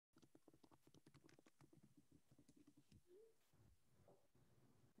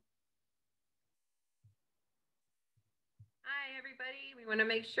everybody. We want to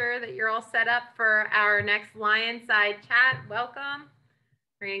make sure that you're all set up for our next LionSide Chat. Welcome.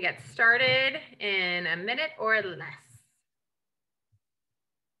 We're going to get started in a minute or less.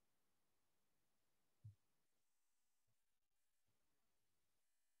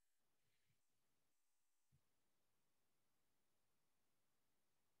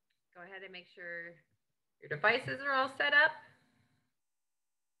 Go ahead and make sure your devices are all set up.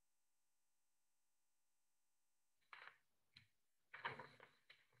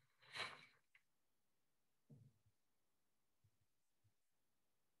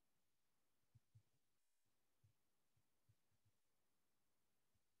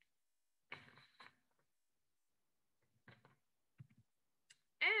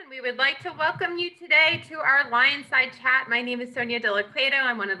 And we would like to welcome you today to our LionSide Chat. My name is Sonia Delaclato.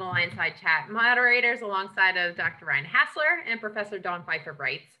 I'm one of the LionSide Chat moderators alongside of Dr. Ryan Hassler and Professor Dawn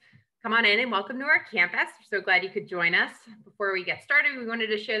Pfeiffer-Brights. Come on in and welcome to our campus. We're so glad you could join us. Before we get started, we wanted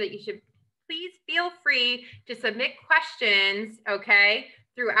to show that you should please feel free to submit questions, okay,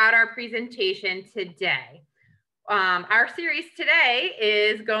 throughout our presentation today. Our series today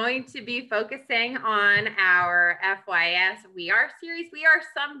is going to be focusing on our FYS We Are series, We Are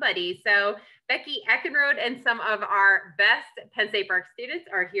Somebody. So Becky, Eckenrode, and some of our best Penn State Berks students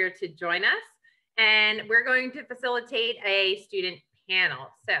are here to join us. And we're going to facilitate a student panel.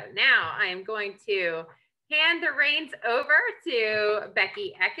 So now I am going to hand the reins over to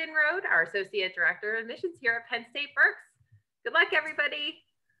Becky Eckenrode, our Associate Director of Admissions here at Penn State Berks. Good luck, everybody.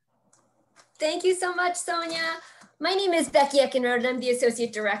 Thank you so much, Sonia. My name is Becky Eckenrode, and I'm the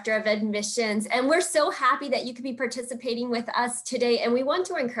Associate Director of Admissions, and we're so happy that you could be participating with us today, and we want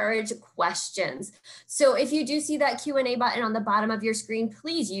to encourage questions. So if you do see that Q&A button on the bottom of your screen,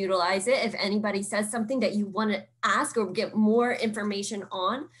 please utilize it. If anybody says something that you want to ask or get more information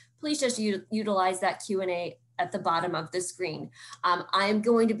on, please just utilize that Q&A at the bottom of the screen. I'm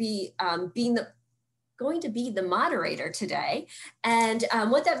going to be the moderator today. And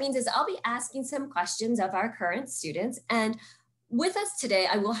what that means is I'll be asking some questions of our current students. And with us today,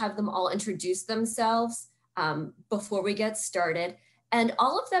 I will have them all introduce themselves before we get started. And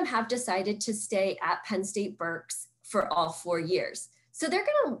all of them have decided to stay at Penn State Berks for all 4 years. So they're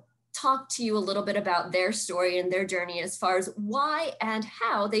gonna talk to you a little bit about their story and their journey as far as why and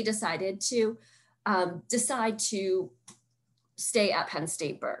how they decided to stay at Penn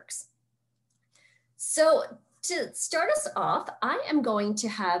State Berks. So to start us off, I am going to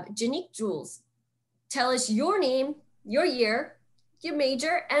have Jules tell us your name, your year, your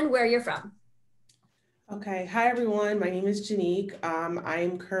major, and where you're from. Okay, hi everyone, my name is Janique. I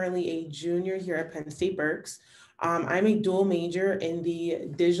am currently a junior here at Penn State Berks. I'm a dual major in the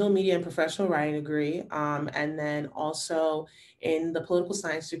digital media and professional writing degree, and then also in the political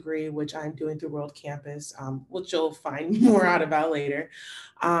science degree, which I'm doing through World Campus, which you'll find more out about later.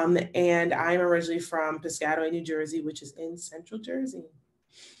 And I'm originally from Piscataway, New Jersey, which is in Central Jersey.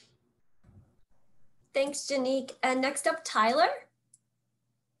 Thanks, Janique. And next up, Tyler.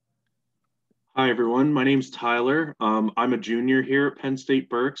 Hi, everyone. My name's Tyler. I'm a junior here at Penn State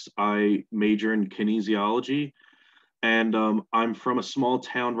Berks. I major in kinesiology, and I'm from a small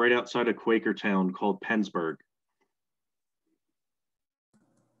town right outside of Quakertown called Pennsburg.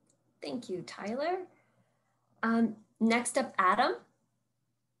 Thank you, Tyler. Next up, Adam.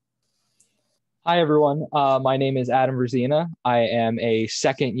 Hi, everyone. My name is Adam Brezina. I am a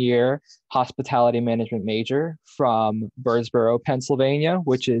second-year hospitality management major from Birdsboro, Pennsylvania,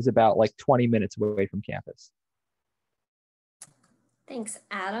 which is about like 20 minutes away from campus. Thanks,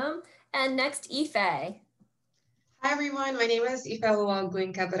 Adam. And next, Ife. Hi, everyone. My name is Ifeoluwa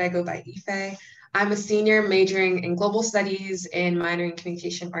Ogunyinka, but I go by Ife. I'm a senior majoring in global studies and minoring in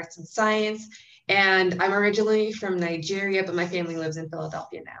communication arts and science. And I'm originally from Nigeria, but my family lives in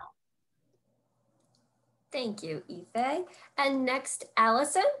Philadelphia now. Thank you, Ife. And next,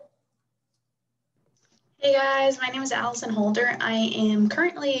 Alyson. Hey guys, my name is Alyson Holder. I am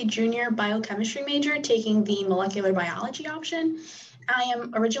currently a junior biochemistry major taking the molecular biology option. I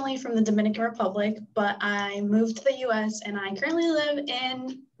am originally from the Dominican Republic, but I moved to the US and I currently live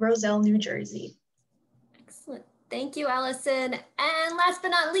in Roselle, New Jersey. Excellent. Thank you, Alyson. And last but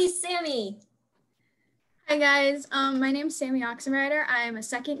not least, Sammie. Hi guys, my name is Sammie Oxenreider. I am a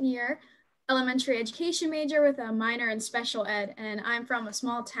second year elementary education major with a minor in special ed, and I'm from a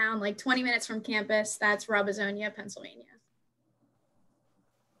small town like 20 minutes from campus. That's Robezonia, Pennsylvania.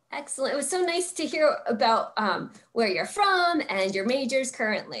 Excellent. It was so nice to hear about where you're from and your majors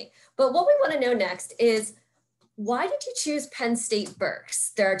currently. But what we want to know next is, why did you choose Penn State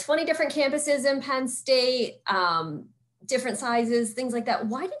Berks? There are 20 different campuses in Penn State, different sizes, things like that.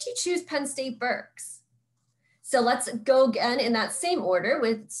 Why did you choose Penn State Berks? So let's go again in that same order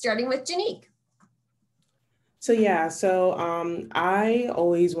starting with Janique. So yeah, I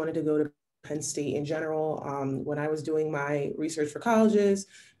always wanted to go to Penn State in general. When I was doing my research for colleges,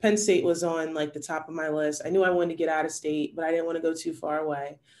 Penn State was on like the top of my list. I knew I wanted to get out of state, but I didn't want to go too far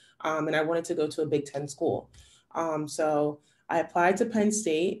away. And I wanted to go to a Big Ten school. So I applied to Penn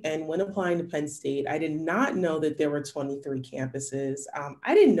State, and when applying to Penn State, I did not know that there were 23 campuses.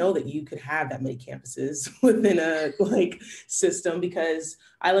 I didn't know that you could have that many campuses within a system, because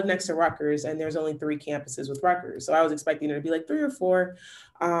I live next to Rutgers and there's only 3 campuses with Rutgers. So I was expecting there to be like 3 or 4.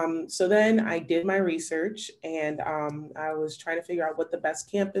 So then I did my research, and I was trying to figure out what the best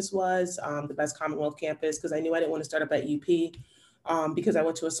campus was, the best Commonwealth campus, because I knew I didn't want to start up at UP because I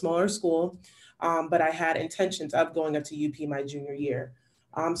went to a smaller school. But I had intentions of going up to UP my junior year.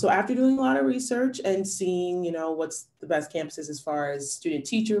 So after doing a lot of research and seeing, what's the best campuses as far as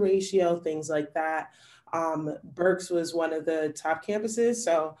student-teacher ratio, things like that, Berks was one of the top campuses.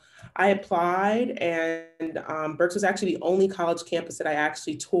 So I applied, and Berks was actually the only college campus that I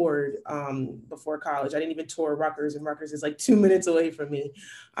actually toured before college. I didn't even tour Rutgers, and Rutgers is like 2 minutes away from me.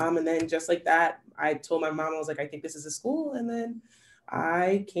 And then just like that, I told my mom, I was like, I think this is a school. And then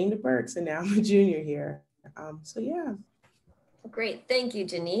I came to Berks, and now I'm a junior here. So yeah. Great, thank you,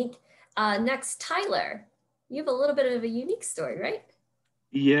 Janique. Next, Tyler. You have a little bit of a unique story, right?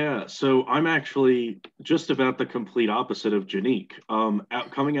 Yeah, so I'm actually just about the complete opposite of Janique.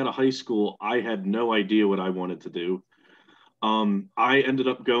 Coming out of high school, I had no idea what I wanted to do. I ended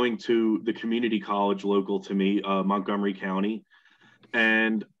up going to the community college local to me, Montgomery County,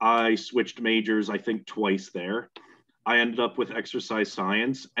 and I switched majors, I think, twice there. I ended up with exercise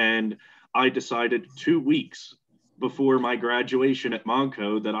science, and I decided 2 weeks before my graduation at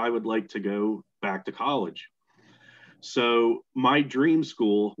Monco that I would like to go back to college. So my dream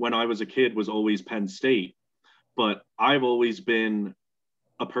school when I was a kid was always Penn State, but I've always been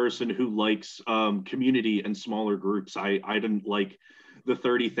a person who likes community and smaller groups. I didn't like the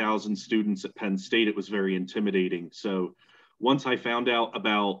 30,000 students at Penn State. It was very intimidating. So once I found out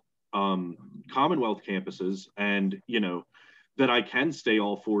about Commonwealth campuses, and that I can stay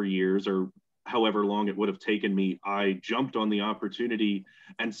all 4 years or however long it would have taken me, I jumped on the opportunity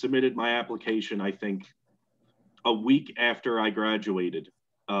and submitted my application, I think a week after I graduated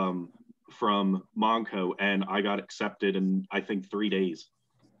from Monco, and I got accepted in I think 3 days.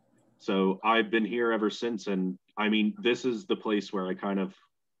 So I've been here ever since, and I mean, this is the place where I kind of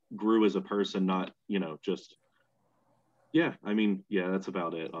grew as a person, not just that's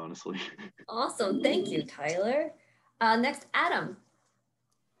about it, honestly. Awesome. Thank you, Tyler. Next, Adam.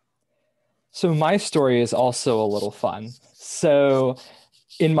 So my story is also a little fun. So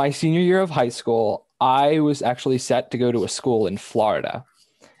in my senior year of high school, I was actually set to go to a school in Florida.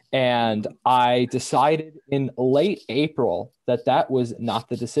 And I decided in late April that was not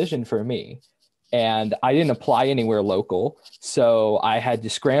the decision for me. And I didn't apply anywhere local. So I had to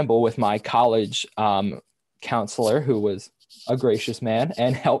scramble with my college counselor, who was a gracious man,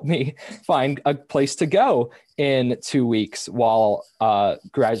 and helped me find a place to go in 2 weeks while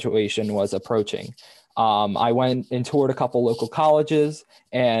graduation was approaching. I went and toured a couple local colleges,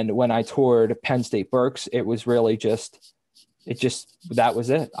 and when I toured Penn State Berks, it was really that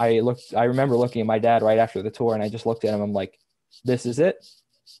was it. I remember looking at my dad right after the tour, and I just looked at him. I'm like, this is it.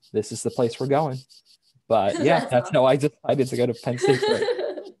 This is the place we're going. But yeah, that's how I decided to go to Penn State Berks.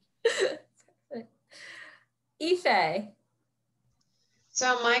 Ife.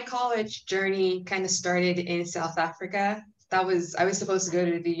 So my college journey kind of started in South Africa. I was supposed to go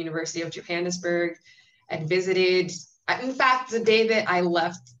to the University of Johannesburg and visited. In fact, the day that I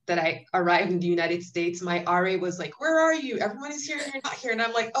left, that I arrived in the United States, my RA was like, "Where are you? Everyone is here and you're not here." And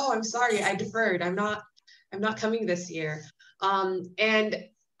I'm like, "Oh, I'm sorry, I deferred. I'm not coming this year." And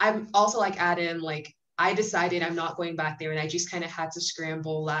I'm also like Adam, like I decided I'm not going back there, and I just kind of had to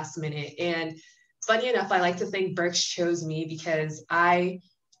scramble last minute. And funny enough, I like to think Berks chose me because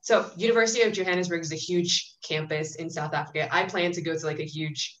University of Johannesburg is a huge campus in South Africa. I planned to go to like a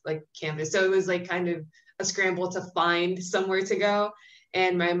huge campus. So it was like kind of a scramble to find somewhere to go.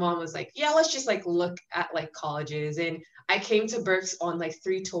 And my mom was like, yeah, let's just look at colleges. And I came to Berks on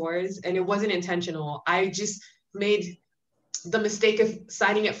 3 tours, and it wasn't intentional. I just made the mistake of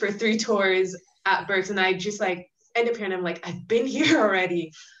signing up for 3 tours at Berks. And I just end up here and I'm like, I've been here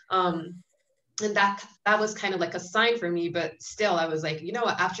already. And that was kind of a sign for me, but still I was like, you know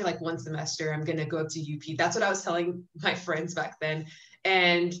what, after 1 semester, I'm going to go up to UP. That's what I was telling my friends back then.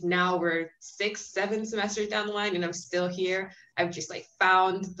 And now we're 6-7 semesters down the line and I'm still here. I've just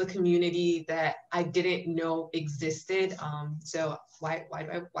found the community that I didn't know existed. So why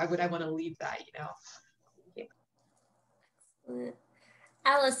would I want to leave that,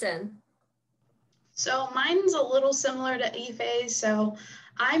 Alyson. So mine's a little similar to Ife's. So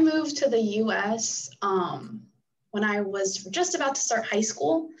I moved to the US when I was just about to start high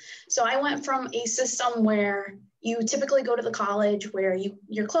school. So I went from a system where you typically go to the college where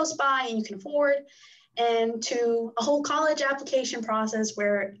you're close by and you can afford, and to a whole college application process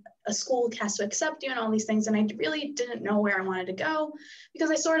where a school has to accept you and all these things. And I really didn't know where I wanted to go because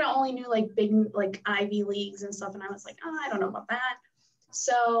I sort of only knew like big, like Ivy Leagues and stuff. And I was like, oh, I don't know about that.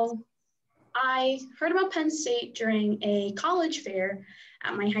 So I heard about Penn State during a college fair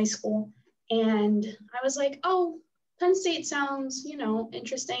at my high school. And I was like, oh, Penn State sounds, you know,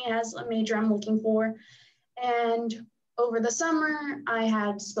 interesting as a major I'm looking for. And over the summer, I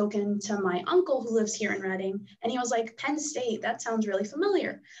had spoken to my uncle who lives here in Reading, and he was like, Penn State, that sounds really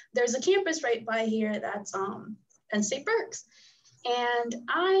familiar. There's a campus right by here that's Penn State Berks. And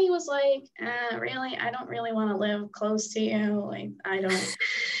I was like, really? I don't really want to live close to you. Like, I don't.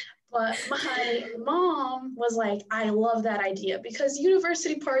 But my mom was like, I love that idea because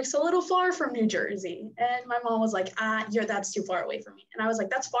University Park's a little far from New Jersey. And my mom was like, that's too far away from me. And I was like,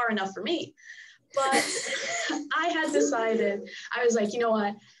 that's far enough for me. But I had decided, I was like, you know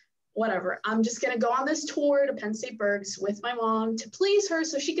what, whatever. I'm just going to go on this tour to Penn State Berks with my mom to please her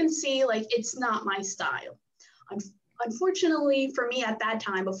so she can see, like, it's not my style. Unfortunately for me at that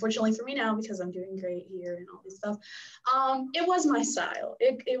time, but fortunately for me now, because I'm doing great here and all this stuff, it was my style.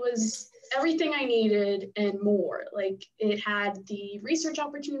 It was everything I needed and more. Like, it had the research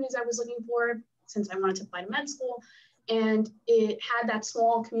opportunities I was looking for since I wanted to apply to med school. And it had that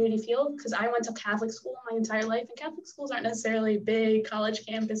small community feel because I went to Catholic school my entire life, and Catholic schools aren't necessarily big college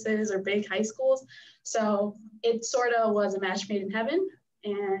campuses or big high schools. So it sort of was a match made in heaven,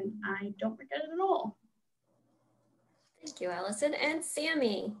 and I don't regret it at all. Thank you, Alyson. And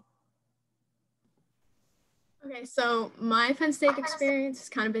Sammie. Okay, so my Penn State experience has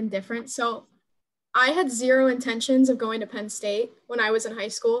kind of been different. So I had zero intentions of going to Penn State when I was in high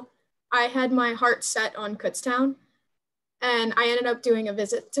school. I had my heart set on Kutztown, and I ended up doing a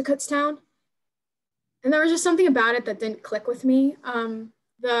visit to Kutztown. And there was just something about it that didn't click with me.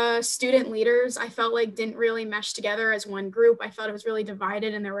 The student leaders, I felt like didn't really mesh together as one group. I felt it was really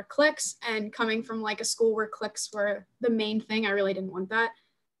divided and there were cliques, and coming from like a school where cliques were the main thing, I really didn't want that.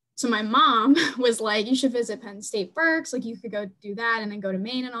 So my mom was like, you should visit Penn State Berks. Like, you could go do that and then go to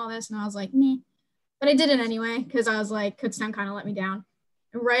Maine and all this. And I was like, meh. But I did it anyway because I was like, Kutztown kind of let me down.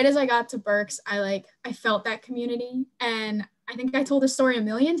 And right as I got to Berks, I felt that community. And I think I told this story a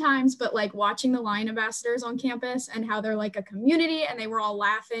million times, but like watching the Lion ambassadors on campus and how they're like a community and they were all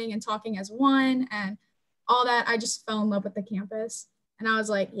laughing and talking as one and all that, I just fell in love with the campus. And I was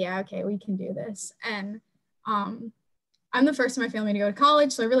like, yeah, okay, we can do this. And I'm the first in my family to go to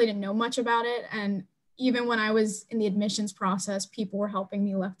college, so I really didn't know much about it. And even when I was in the admissions process, people were helping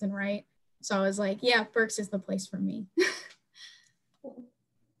me left and right. So I was like, yeah, Berks is the place for me.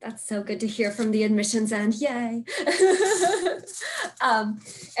 That's so good to hear from the admissions end. Yay. And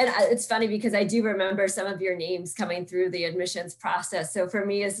it's funny because I do remember some of your names coming through the admissions process. So for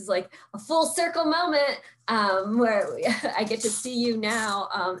me, this is like a full circle moment where I get to see you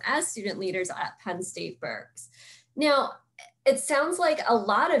now as student leaders at Penn State Berks. Now, it sounds like a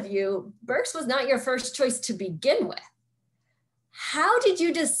lot of you, Berks was not your first choice to begin with. How did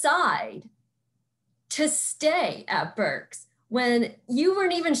you decide to stay at Berks when you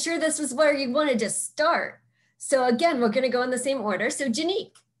weren't even sure this was where you wanted to start? So again, we're going to go in the same order. So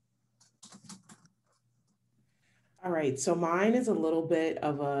Janique. All right, so mine is a little bit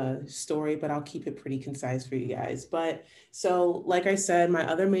of a story, but I'll keep it pretty concise for you guys. But so like I said, my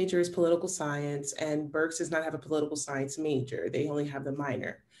other major is political science, and Berks does not have a political science major. They only have the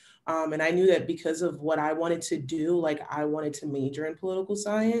minor. And I knew that because of what I wanted to do, like I wanted to major in political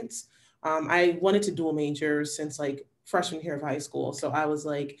science. I wanted to dual major since like freshman year of high school. So I was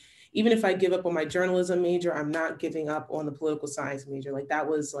like, even if I give up on my journalism major, I'm not giving up on the political science major. Like that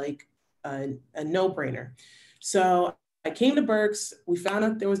was like a no-brainer. So I came to Berks, we found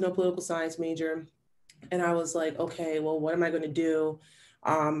out there was no political science major. And I was like, okay, well, what am I going to do?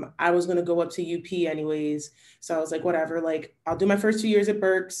 I was going to go up to UP anyways. So I was like, whatever, like I'll do my first 2 years at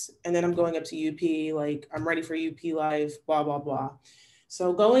Berks and then I'm going up to UP. Like I'm ready for UP life, blah, blah, blah.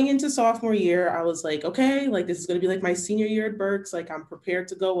 So going into sophomore year, I was like, okay, like this is going to be like my senior year at Berks. Like I'm prepared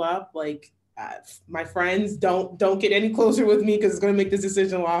to go up. Like my friends don't get any closer with me because it's going to make this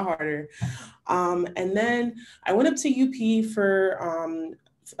decision a lot harder. And then I went up to UP for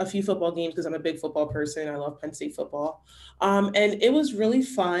a few football games because I'm a big football person. I love Penn State football. And it was really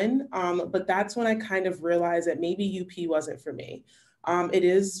fun. But that's when I kind of realized that maybe UP wasn't for me. It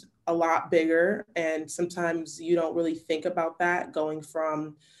is a lot bigger. And sometimes you don't really think about that going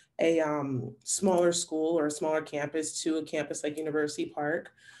from a smaller school or a smaller campus to a campus like University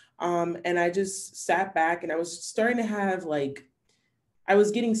Park. And I just sat back and I was starting to have like, I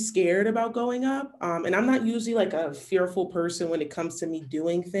was getting scared about going up. And I'm not usually like a fearful person when it comes to me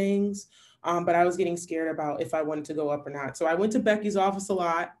doing things. But I was getting scared about if I wanted to go up or not. So I went to Becky's office a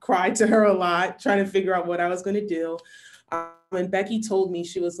lot, cried to her a lot, trying to figure out what I was going to do. And Becky told me,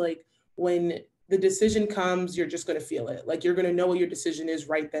 she was like, when the decision comes, you're just going to feel it. Like you're going to know what your decision is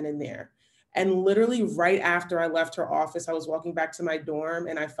right then and there. And literally right after I left her office, I was walking back to my dorm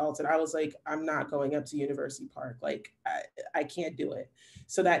and I felt it. I was like, I'm not going up to University Park. Like, I can't do it.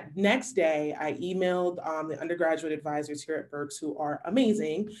 So that next day I emailed the undergraduate advisors here at Berks, who are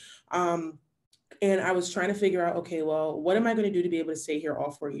amazing. And I was trying to figure out, okay, well, what am I going to do to be able to stay here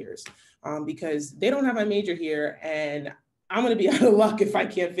all 4 years? Because they don't have my major here and I'm going to be out of luck if I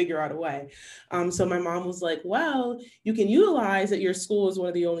can't figure out a way. So my mom was like, well, you can utilize that your school is one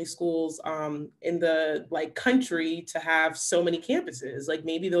of the only schools in the like country to have so many campuses. Like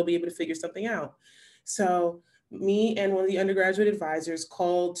maybe they'll be able to figure something out. So me and one of the undergraduate advisors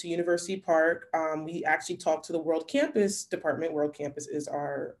called to University Park. We actually talked to the World Campus department. World Campus is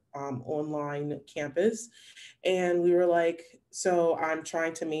our online campus. And we were like, so I'm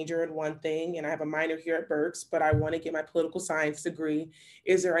trying to major in one thing and I have a minor here at Berks, but I want to get my political science degree.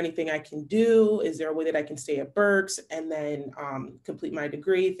 Is there anything I can do? Is there a way that I can stay at Berks and then complete my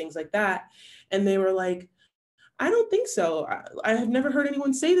degree, things like that? And they were like, I don't think so. I have never heard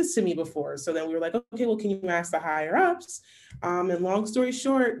anyone say this to me before. So then we were like, okay, well, can you ask the higher ups? And long story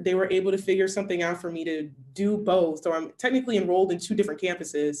short, they were able to figure something out for me to do both. So I'm technically enrolled in 2 different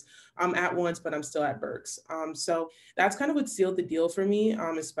campuses at once, but I'm still at Berks. So that's kind of what sealed the deal for me,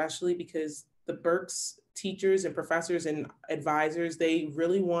 especially because the Berks teachers and professors and advisors, they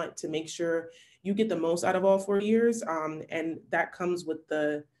really want to make sure you get the most out of all 4 years. And that comes with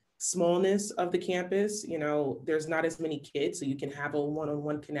the smallness of the campus. You know, there's not as many kids, so you can have a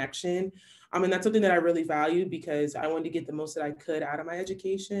one-on-one connection. And that's something that I really value because I wanted to get the most that I could out of my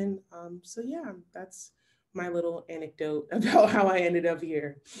education. So yeah, that's my little anecdote about how I ended up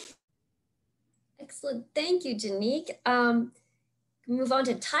here. Excellent. Thank you, Janique. Move on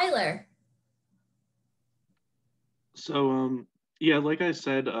to Tyler. So, yeah, like I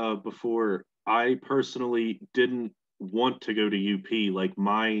said before, I personally didn't want to go to UP. Like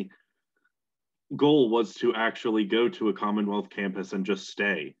my goal was to actually go to a Commonwealth campus and just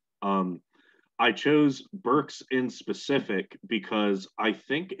stay. I chose Berks in specific because I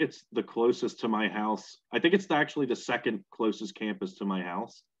think it's the closest to my house. I think it's actually the second closest campus to my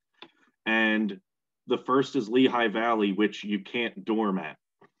house. And the first is Lehigh Valley, which you can't dorm at.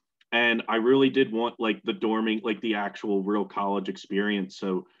 And I really did want like the dorming, like the actual real college experience.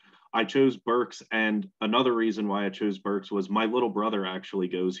 So I chose Berks. And another reason why I chose Berks was my little brother actually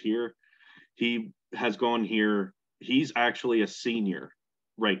goes here. He has gone here. He's actually a senior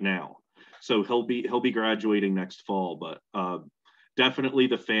right now. So he'll be graduating next fall, but definitely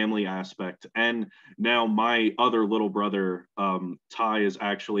the family aspect. And now my other little brother, Ty, is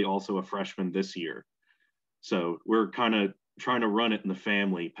actually also a freshman this year. So we're kind of trying to run it in the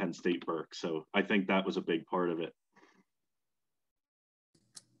family, Penn State Berks. So I think that was a big part of it.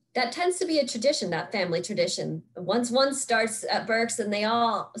 That tends to be a tradition, that family tradition. Once one starts at Berks and they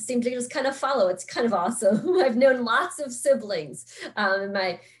all seem to just kind of follow, it's kind of awesome. I've known lots of siblings in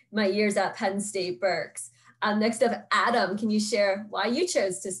my years at Penn State Berks. Next up, Adam, can you share why you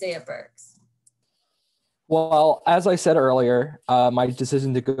chose to stay at Berks? Well, as I said earlier, my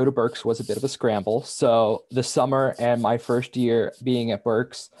decision to go to Berks was a bit of a scramble. So the summer and my first year being at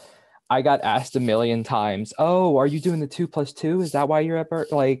Berks, I got asked a million times, oh, are you doing the 2+2? Is that why you're at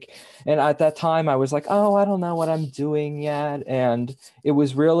Berks? And at that time I was like, oh, I don't know what I'm doing yet. And it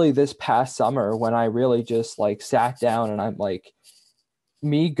was really this past summer when I really just like sat down and I'm like,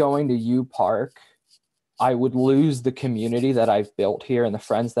 me going to U Park, I would lose the community that I've built here and the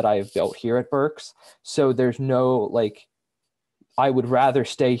friends that I have built here at Berks. So there's no, like, I would rather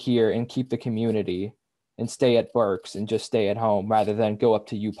stay here and keep the community and stay at Berks and just stay at home rather than go up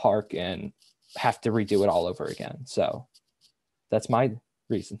to U Park and have to redo it all over again. So that's my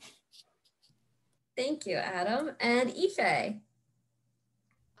reason. Thank you, Adam. And Ife?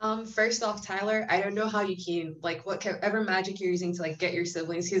 First off, Tyler, I don't know how you can, like, whatever magic you're using to, like, get your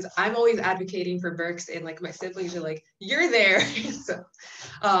siblings, because I'm always advocating for Berks, and, like, my siblings are like, you're there. So,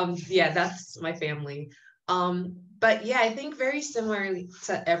 yeah, that's my family. But, yeah, I think very similarly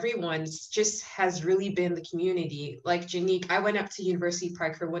to everyone, just has really been the community. Like, Janique, I went up to University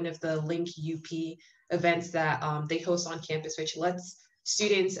Park for one of the Link UP events that they host on campus, which lets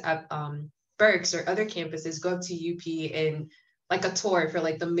students at Berks or other campuses go up to UP and like a tour for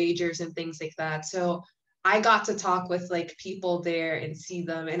like the majors and things like that. So I got to talk with like people there and see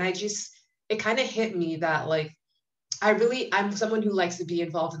them. And it kind of hit me that like, I'm someone who likes to be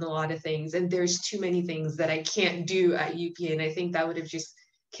involved in a lot of things, and there's too many things that I can't do at UP. And I think that would have just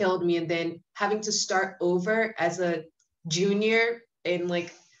killed me. And then having to start over as a junior and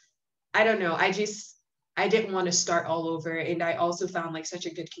like, I don't know, I didn't want to start all over. And I also found like such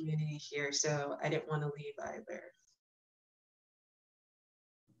a good community here. So I didn't want to leave either.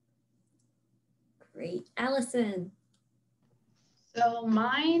 Great. Alyson. So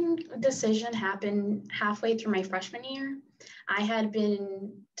my decision happened halfway through my freshman year. I had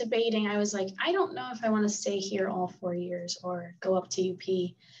been debating. I was like, I don't know if I want to stay here all 4 years or go up to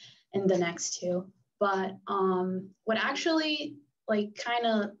UP in the next 2. But what actually like kind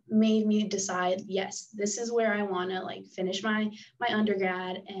of made me decide, yes, this is where I want to like finish my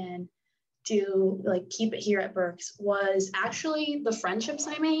undergrad and do like keep it here at Berks was actually the friendships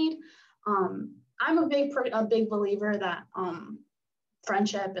I made. I'm a big believer that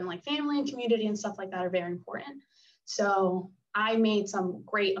friendship and like family and community and stuff like that are very important. So I made some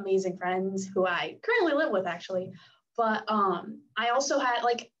great, amazing friends who I currently live with actually. But I also had,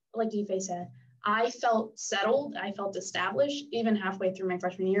 like Ife said, I felt settled, I felt established even halfway through my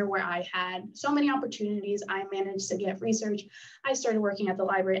freshman year where I had so many opportunities. I managed to get research. I started working at the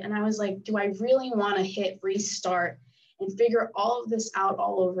library and I was like, do I really want to hit restart and figure all of this out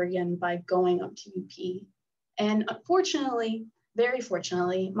all over again by going up to UP? And unfortunately, very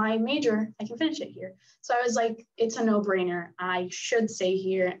fortunately, my major, I can finish it here. So I was like, it's a no-brainer. I should stay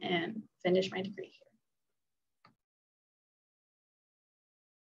here and finish my degree here.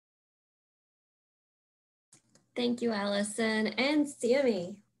 Thank you, Alyson. And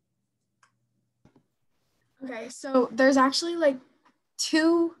Sammie. Okay, so there's actually like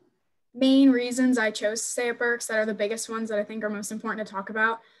 2 main reasons I chose to stay at Berks that are the biggest ones that I think are most important to talk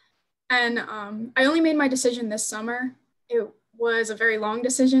about. And I only made my decision this summer. It was a very long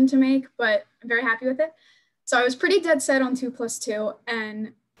decision to make, but I'm very happy with it. So I was pretty dead set on 2+2.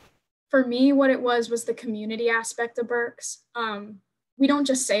 And for me, what it was the community aspect of Berks. We don't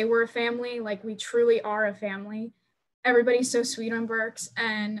just say we're a family, like we truly are a family. Everybody's so sweet on Berks,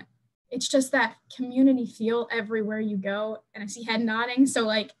 and it's just that community feel everywhere you go. And I see head nodding. So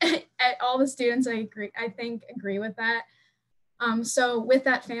like at all the students, I think agree with that. So with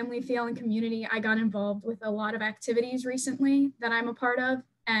that family feel and community, I got involved with a lot of activities recently that I'm a part of.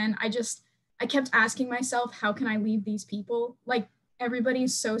 And I kept asking myself, how can I leave these people? Like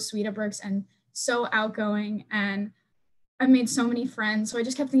everybody's so sweet at Berks and so outgoing, and I've made so many friends. So I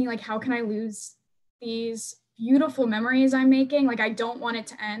just kept thinking, like, how can I lose these beautiful memories I'm making? Like, I don't want it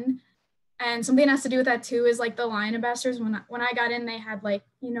to end. And something that has to do with that too is like the Lion Ambassadors. When I got in, they had like,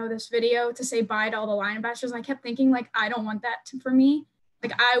 this video to say bye to all the Lion Ambassadors. And I kept thinking like, I don't want that for me.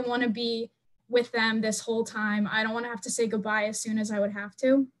 Like, I want to be with them this whole time. I don't want to have to say goodbye as soon as I would have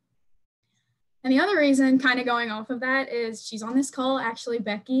to. And the other reason, kind of going off of that, is she's on this call, actually,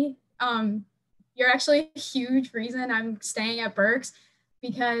 Becky. You're actually a huge reason I'm staying at Berks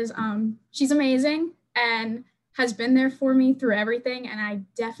because she's amazing and has been there for me through everything. And I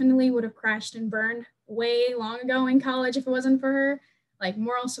definitely would have crashed and burned way long ago in college if it wasn't for her, like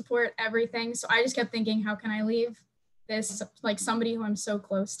moral support, everything. So I just kept thinking, how can I leave this, like somebody who I'm so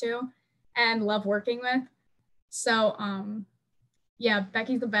close to and love working with? So yeah,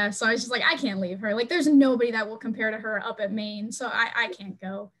 Becky's the best. So I was just like, I can't leave her. Like there's nobody that will compare to her up at Maine. So I can't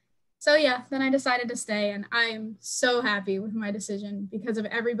go. So yeah, then I decided to stay, and I'm so happy with my decision because of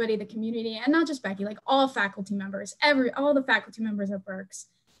everybody, the community, and not just Becky, like all faculty members, all the faculty members at Berks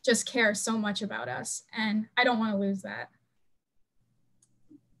just care so much about us, and I don't want to lose that.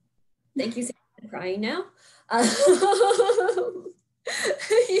 Thank you. I'm crying now. But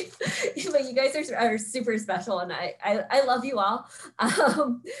you guys are super special, and I love you all.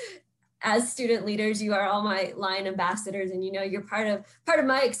 As student leaders, you are all my Lion ambassadors, and you're part of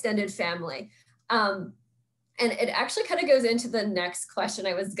my extended family. And it actually kind of goes into the next question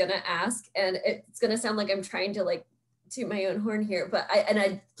I was gonna ask, and it's gonna sound like I'm trying to like toot my own horn here, but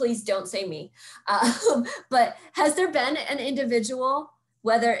I please don't say me. But has there been an individual,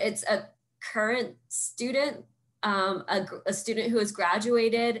 whether it's a current student, a student who has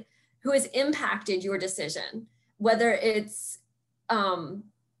graduated, who has impacted your decision, whether it's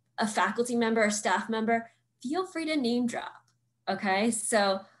a faculty member or staff member? Feel free to name drop. Okay,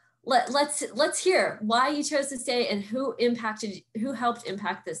 so let's hear why you chose to stay and who helped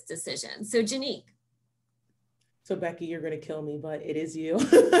impact this decision. So Janique. So Becky, you're gonna kill me, but it is you.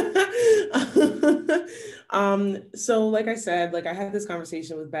 So like I said, like I had this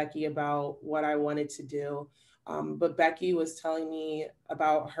conversation with Becky about what I wanted to do. But Becky was telling me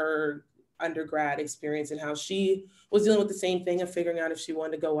about her undergrad experience and how she was dealing with the same thing of figuring out if she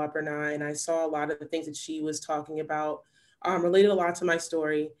wanted to go up or not. And I saw a lot of the things that she was talking about related a lot to my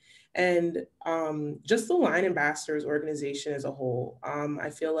story. And just the Lion Ambassadors organization as a whole. I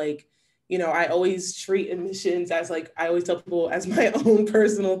feel like, you know, I always treat admissions as like, I always tell people as my own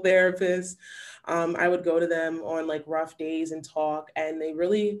personal therapist. I would go to them on like rough days and talk, and they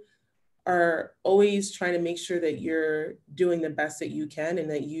really are always trying to make sure that you're doing the best that you can and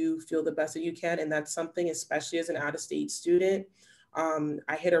that you feel the best that you can. And that's something, especially as an out-of-state student,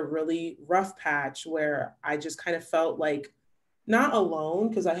 I hit a really rough patch where I just kind of felt like not alone,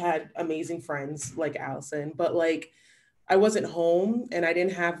 because I had amazing friends like Alyson, but like I wasn't home and I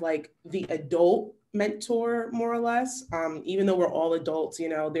didn't have like the adult mentor, more or less. Even though we're all adults, you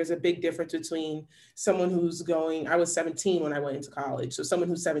know, there's a big difference between someone who's going, I was 17 when I went into college. So someone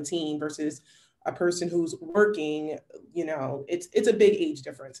who's 17 versus a person who's working, you know, it's a big age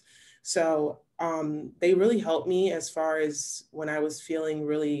difference. So they really helped me as far as when I was feeling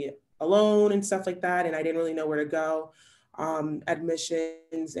really alone and stuff like that. And I didn't really know where to go.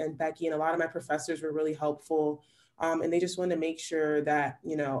 Admissions and Becky and a lot of my professors were really helpful. And they just wanted to make sure that,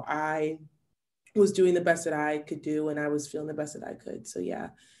 you know, I was doing the best that I could do and I was feeling the best that I could. So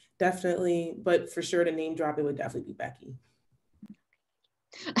yeah, definitely. But for sure to name drop, it would definitely be Becky.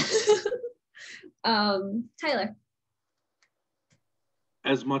 Tyler.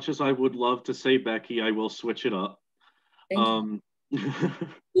 As much as I would love to say Becky, I will switch it up.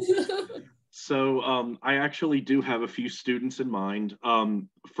 So I actually do have a few students in mind.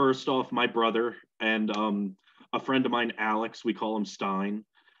 First off, my brother and a friend of mine, Alex, we call him Stein.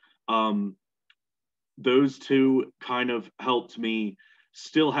 Those two kind of helped me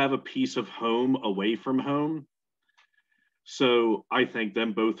still have a piece of home away from home. So I thank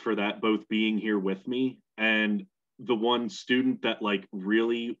them both for that, both being here with me. And the one student that like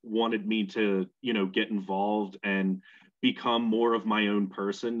really wanted me to, you know, get involved and become more of my own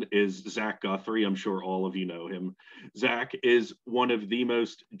person is Zach Guthrie. I'm sure all of you know him. Zach is one of the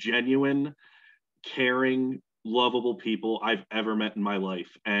most genuine, caring, lovable people I've ever met in my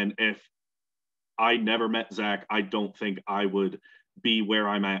life. And if I never met Zach, I don't think I would be where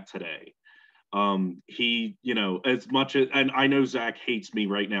I'm at today. He, you know, as much as, and I know Zach hates me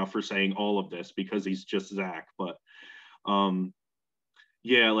right now for saying all of this because he's just Zach, but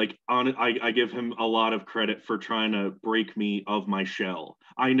yeah, like I give him a lot of credit for trying to break me of my shell.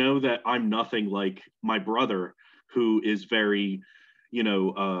 I know that I'm nothing like my brother, who is very, you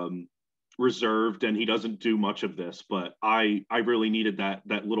know, reserved, and he doesn't do much of this, but I really needed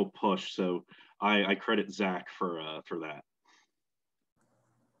that little push. So I credit Zach for that.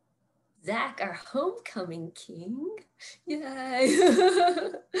 Zach, our homecoming king. Yay.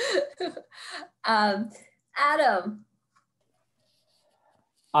 Adam.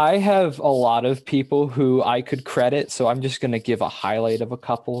 I have a lot of people who I could credit, so I'm just going to give a highlight of a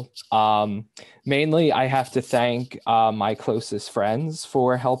couple. Mainly, I have to thank my closest friends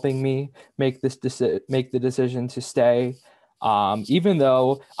for helping me make the decision to stay. Even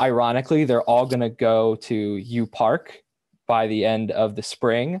though, ironically, they're all going to go to U Park by the end of the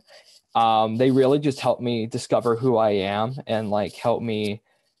spring. They really just helped me discover who I am and like help me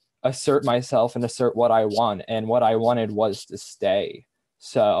assert myself and assert what I want. And what I wanted was to stay.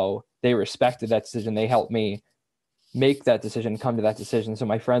 So they respected that decision. They helped me make that decision, come to that decision. So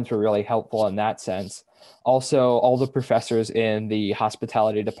my friends were really helpful in that sense. Also, all the professors in the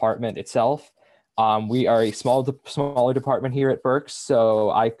hospitality department itself. We are a smaller department here at Berks.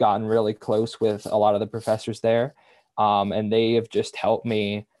 So I've gotten really close with a lot of the professors there. And they have just helped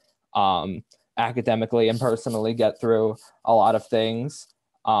me academically and personally get through a lot of things.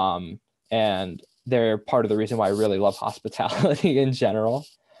 And they're part of the reason why I really love hospitality in general.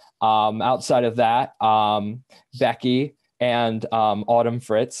 Outside of that, Becky and Autumn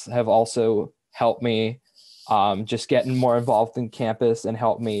Fritz have also helped me just getting more involved in campus and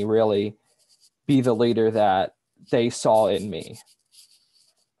helped me really be the leader that they saw in me.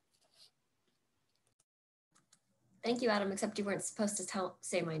 Thank you, Adam, except you weren't supposed to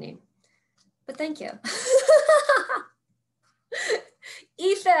say my name. But thank you.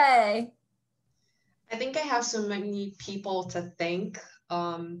 Ife. I think I have so many people to thank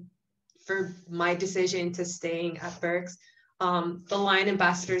for my decision to staying at Berks. The Lion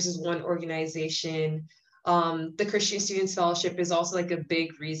Ambassadors is one organization. The Christian Students Fellowship is also like a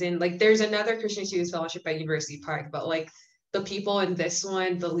big reason. Like there's another Christian Students Fellowship at University Park, but like the people in this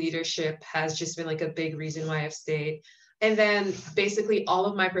one, the leadership has just been like a big reason why I've stayed. And then basically all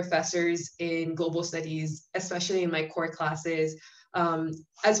of my professors in global studies, especially in my core classes,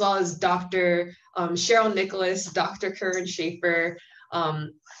 as well as Dr. Cheryl Nicholas, Dr. Curran Schaefer,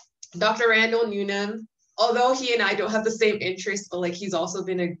 Dr. Randall Newnham, although he and I don't have the same interests, but like he's also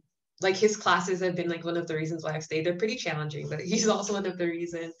been like his classes have been like one of the reasons why I've stayed. They're pretty challenging, but he's also one of the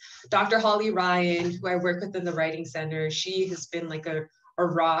reasons. Dr. Holly Ryan, who I work with in the Writing Center, she has been like a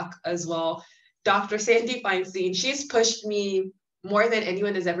rock as well. Dr. Sandy Feinstein, she's pushed me more than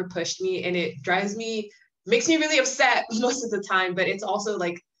anyone has ever pushed me, and it makes me really upset most of the time, but it's also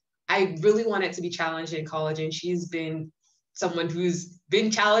like, I really want it to be challenged in college, and she's been someone who's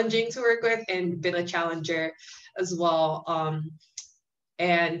been challenging to work with and been a challenger as well.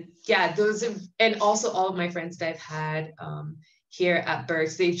 And yeah, and also all of my friends that I've had here at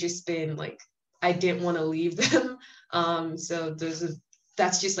Berks, they've just been like, I didn't want to leave them. So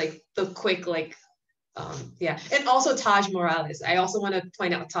that's just like the quick, like, yeah. And also Taj Morales. I also want to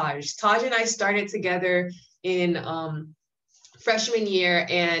point out Taj. Taj and I started together in freshman year,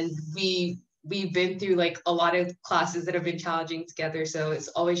 and we've been through like a lot of classes that have been challenging together. So it's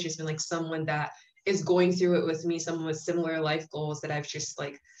always just been like someone that is going through it with me, someone with similar life goals that I've just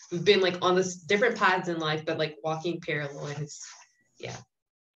like, we've been like on this different paths in life, but like walking parallel, and it's, yeah.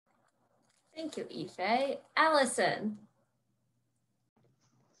 Thank you, Ife. Alyson.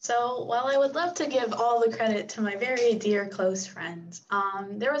 So while I would love to give all the credit to my very dear close friends,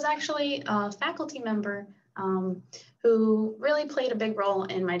 there was actually a faculty member who really played a big role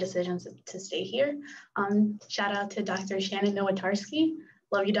in my decisions to stay here. Shout out to Dr. Shannon Nowatarski.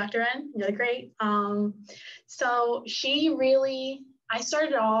 Love you, Dr. N, you're great. So I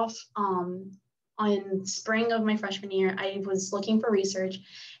started off on spring of my freshman year. I was looking for research,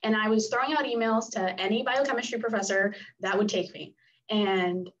 and I was throwing out emails to any biochemistry professor that would take me.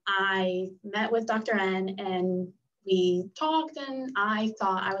 And I met with Dr. N, and we talked, and I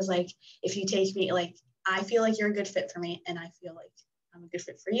was like, if you take me, like, I feel like you're a good fit for me, and I feel like I'm a good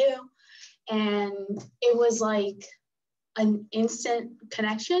fit for you. And it was like an instant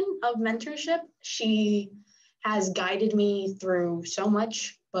connection of mentorship. She has guided me through so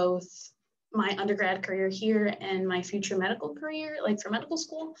much, both my undergrad career here and my future medical career, like for medical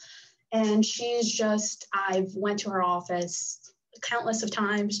school. And I've went to her office countless of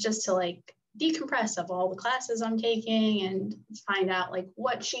times just to like decompress of all the classes I'm taking and find out like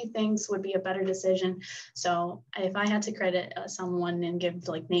what she thinks would be a better decision. So if I had to credit someone and give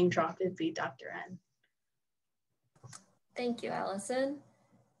like name drop, it'd be Dr. N. Thank you, Alyson.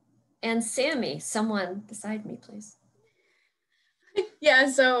 And Sammie, someone beside me, please.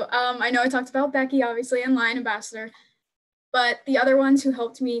 Yeah, so I know I talked about Becky, obviously, and Lion Ambassador, but the other ones who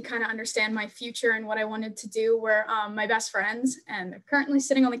helped me kind of understand my future and what I wanted to do were my best friends, and they're currently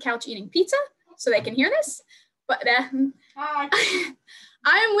sitting on the couch eating pizza, so they can hear this. But I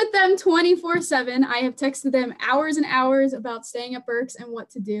am with them 24/7. I have texted them hours and hours about staying at Berks and what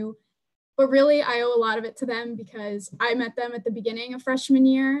to do. But really, I owe a lot of it to them because I met them at the beginning of freshman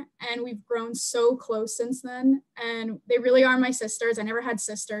year, and we've grown so close since then. And they really are my sisters. I never had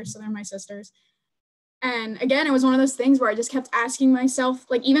sisters, so they're my sisters. And again, it was one of those things where I just kept asking myself,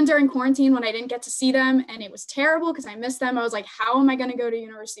 like even during quarantine when I didn't get to see them and it was terrible because I missed them, I was like, how am I going to go to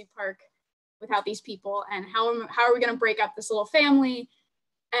University Park without these people? And how are we going to break up this little family?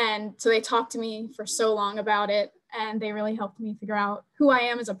 And so they talked to me for so long about it, and they really helped me figure out who I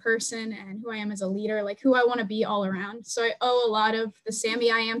am as a person and who I am as a leader, like who I want to be all around. So I owe a lot of the Sammie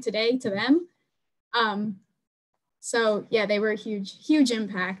I am today to them. So yeah, they were a huge, huge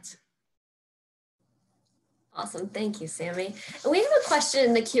impact. Awesome, thank you, Sammie. And we have a question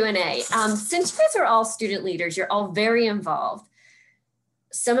in the Q&A. Since you guys are all student leaders, you're all very involved.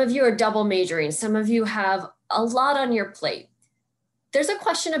 Some of you are double majoring, some of you have a lot on your plate. There's a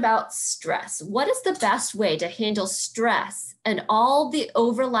question about stress. What is the best way to handle stress and all the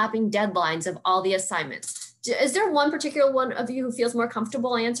overlapping deadlines of all the assignments? Is there one particular one of you who feels more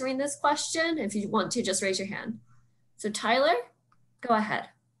comfortable answering this question? If you want to, just raise your hand. So Tyler, go ahead.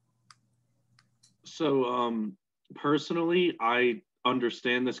 So personally, I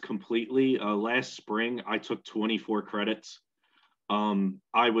understand this completely. Last spring, I took 24 credits.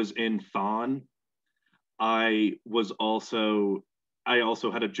 I was in Thon. I also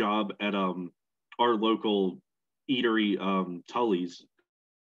had a job at our local eatery, Tully's,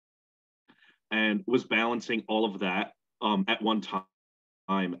 and was balancing all of that at one time.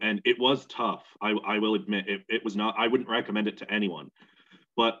 And it was tough. I will admit it was not, I wouldn't recommend it to anyone.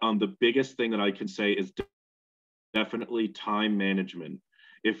 But the biggest thing that I can say is definitely time management.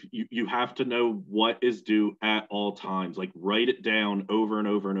 If you have to know what is due at all times, like write it down over and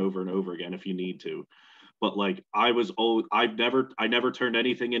over and over and over again if you need to. but like I never turned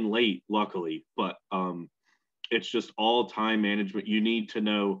anything in late, luckily, but it's just all time management. You need to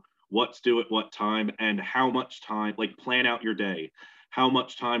know what's due at what time and how much time, like plan out your day. How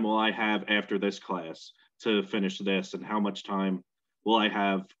much time will I have after this class to finish this, and how much time will I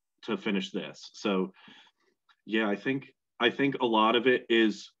have to finish this? So yeah, I think a lot of it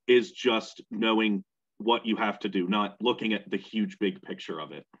is just knowing what you have to do, not looking at the huge big picture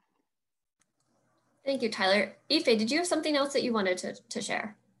of it. Thank you, Tyler. Ife, did you have something else that you wanted to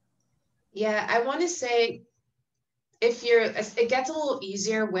share? Yeah, I want to say it gets a little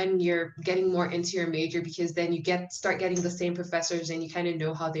easier when you're getting more into your major, because then you start getting the same professors and you kind of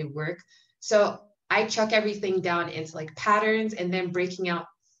know how they work. So I chuck everything down into like patterns and then breaking out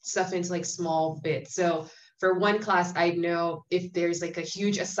stuff into like small bits. So for one class, I know if there's like a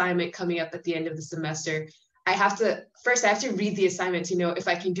huge assignment coming up at the end of the semester, I have to read the assignment to know if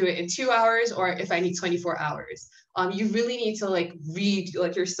I can do it in 2 hours or if I need 24 hours. You really need to like read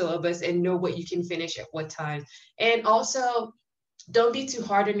like your syllabus and know what you can finish at what time. And also, don't be too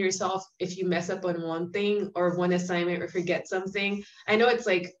hard on yourself if you mess up on one thing or one assignment or forget something. I know it's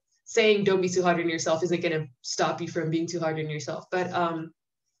like saying don't be too hard on yourself isn't going to stop you from being too hard on yourself, but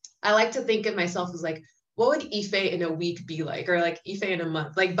I like to think of myself as like, what would Ife in a week be like? Or like Ife in a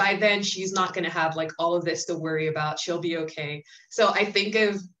month? Like by then she's not going to have like all of this to worry about. She'll be okay. So I think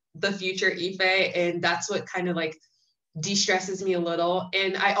of the future Ife, and that's what kind of like de-stresses me a little.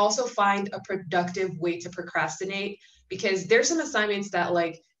 And I also find a productive way to procrastinate, because there's some assignments that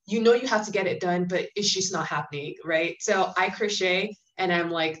like, you know, you have to get it done, but it's just not happening, right? So I crochet, and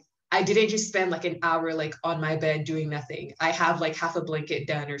I'm like, I didn't just spend like an hour like on my bed doing nothing. I have like half a blanket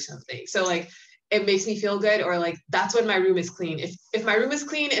done or something. So like, it makes me feel good. Or like, that's when my room is clean. If my room is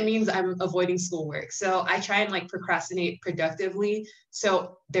clean, it means I'm avoiding schoolwork. So I try and like procrastinate productively,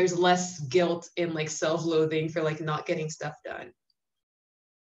 so there's less guilt and like self-loathing for like not getting stuff done.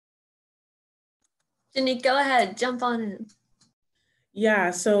 Janique, go ahead, jump on in.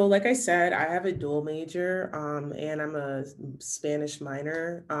 Yeah, so like I said, I have a dual major, and I'm a Spanish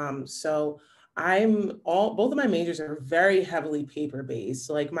minor. So both of my majors are very heavily paper based.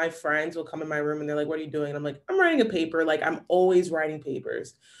 So like my friends will come in my room and they're like, "What are you doing?" And I'm like, "I'm writing a paper." Like I'm always writing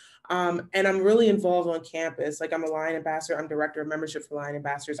papers. And I'm really involved on campus. Like I'm a Lion Ambassador. I'm director of membership for Lion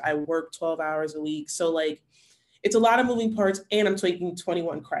Ambassadors. I work 12 hours a week. So like it's a lot of moving parts, and I'm taking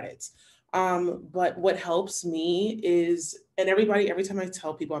 21 credits. But what helps me is, and every time I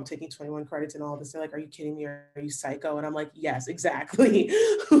tell people I'm taking 21 credits and all this, they're like, "Are you kidding me? Are you psycho?" And I'm like, "Yes, exactly."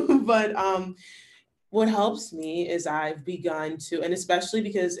 But what helps me is I've begun to, and especially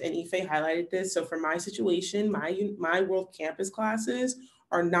because, and Ife highlighted this, so for my situation, my World Campus classes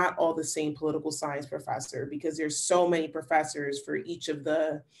are not all the same political science professor, because there's so many professors for each of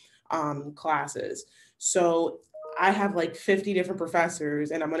the classes. So I have like 50 different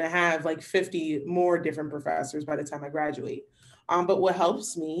professors, and I'm going to have like 50 more different professors by the time I graduate. But what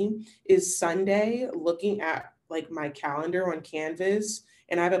helps me is Sunday looking at like my calendar on Canvas,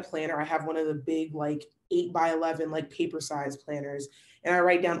 and I have a planner. I have one of the big like 8x11 like paper size planners, and I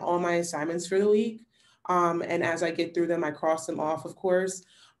write down all my assignments for the week. And as I get through them, I cross them off, of course.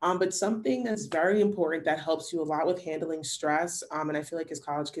 But something that's very important that helps you a lot with handling stress, and I feel like as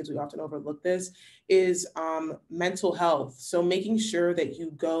college kids, we often overlook this, is mental health. So making sure that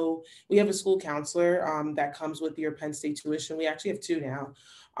we have a school counselor that comes with your Penn State tuition. We actually have 2 now.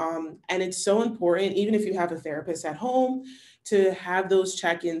 And it's so important, even if you have a therapist at home, to have those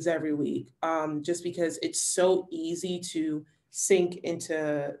check-ins every week, just because it's so easy to sink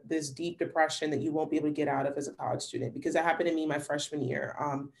into this deep depression that you won't be able to get out of as a college student, because that happened to me my freshman year.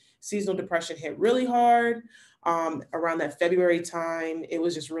 Seasonal depression hit really hard around that February time. It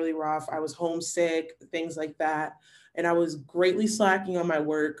was just really rough. I was homesick, things like that. And I was greatly slacking on my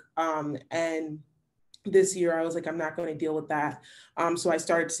work. And this year I was like, I'm not going to deal with that. So I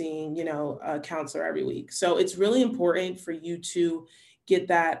started seeing, a counselor every week. So it's really important for you to get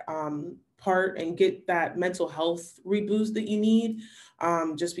that part and get that mental health reboost that you need,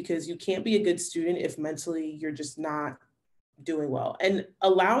 just because you can't be a good student if mentally you're just not doing well, and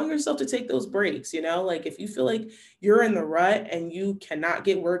allowing yourself to take those breaks, like if you feel like you're in the rut and you cannot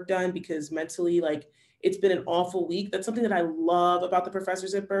get work done because mentally like it's been an awful week. That's something that I love about the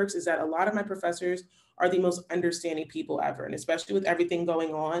professors at Berks, is that a lot of my professors are the most understanding people ever. And especially with everything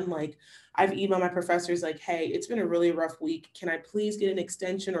going on, like I've emailed my professors like, "Hey, it's been a really rough week. Can I please get an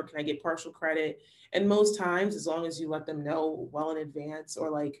extension, or can I get partial credit?" And most times, as long as you let them know well in advance, or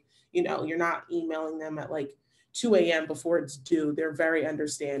like, you're not emailing them at like 2 a.m. before it's due, they're very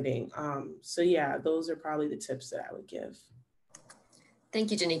understanding. So yeah, those are probably the tips that I would give.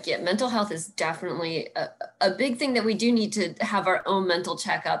 Thank you, Janique. Yeah, mental health is definitely a big thing that we do need to have our own mental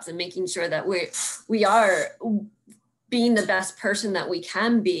checkups and making sure that we are being the best person that we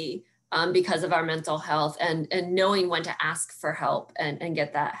can be because of our mental health, and knowing when to ask for help and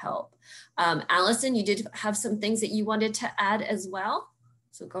get that help. Alyson, you did have some things that you wanted to add as well,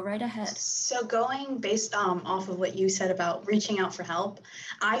 so go right ahead. So going based off of what you said about reaching out for help,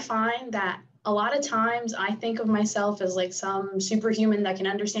 I find that a lot of times I think of myself as like some superhuman that can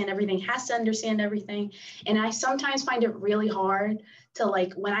understand everything, has to understand everything. And I sometimes find it really hard to,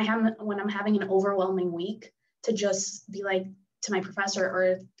 like, when I'm having an overwhelming week, to just be like to my professor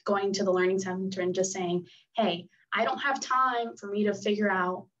or going to the learning center and just saying, hey, I don't have time for me to figure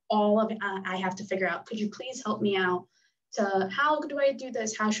out all of it. I have to figure out, could you please help me out? To how do I do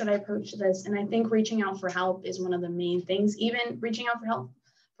this? How should I approach this? And I think reaching out for help is one of the main things, even reaching out for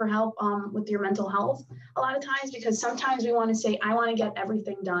help with your mental health a lot of times, because sometimes we want to say, I want to get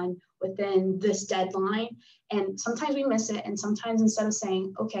everything done within this deadline. And sometimes we miss it. And sometimes instead of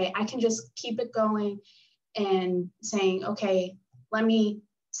saying, okay, I can just keep it going and saying, okay, let me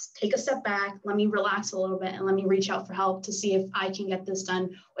take a step back, let me relax a little bit, and let me reach out for help to see if I can get this done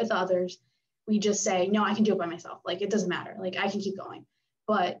with others. We just say, no, I can do it by myself. Like, it doesn't matter. Like, I can keep going.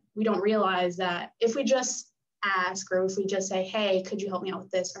 But we don't realize that if we just ask, or if we just say, hey, could you help me out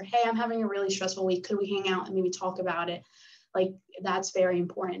with this? Or, hey, I'm having a really stressful week. Could we hang out and maybe talk about it? Like, that's very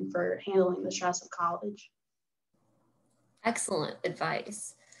important for handling the stress of college. Excellent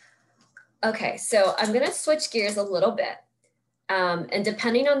advice. Okay, so I'm going to switch gears a little bit. And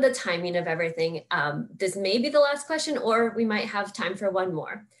depending on the timing of everything, this may be the last question, or we might have time for one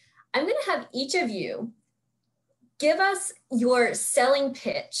more. I'm going to have each of you give us your selling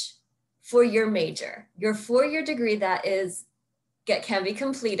pitch for your major, your 4-year degree that can be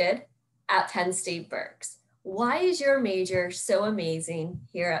completed at Penn State Berks. Why is your major so amazing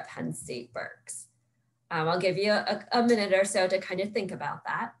here at Penn State Berks? I'll give you a minute or so to kind of think about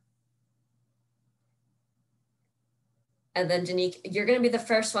that. And then Janique, you're going to be the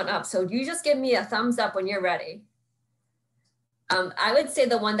first one up. So you just give me a thumbs up when you're ready. I would say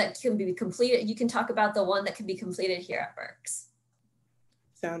the one that can be completed, you can talk about the one that can be completed here at Berks.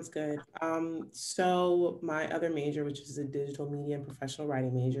 Sounds good. So my other major, which is a digital media and professional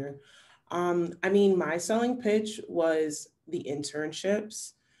writing major, I mean, my selling pitch was the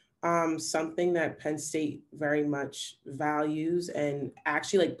internships, something that Penn State very much values and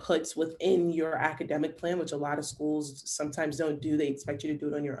actually like puts within your academic plan, which a lot of schools sometimes don't do. They expect you to do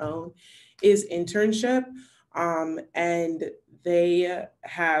it on your own, is internship. And they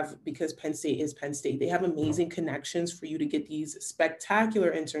have, because Penn State is Penn State, they have amazing connections for you to get these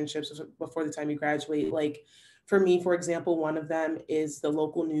spectacular internships before the time you graduate. Like for me, for example, one of them is the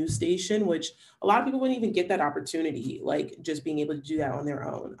local news station, which a lot of people wouldn't even get that opportunity, like just being able to do that on their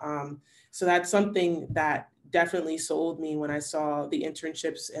own. So that's something that definitely sold me when I saw the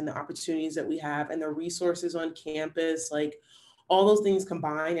internships and the opportunities that we have and the resources on campus, like all those things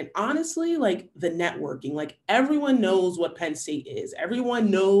combined. And honestly, like the networking, like everyone knows what Penn State is. Everyone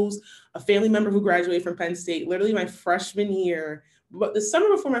knows a family member who graduated from Penn State. Literally my freshman year, but the summer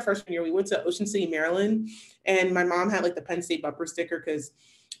before my freshman year, we went to Ocean City, Maryland. And my mom had like the Penn State bumper sticker because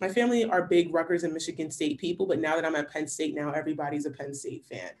my family are big Rutgers and Michigan State people. But now that I'm at Penn State, now everybody's a Penn State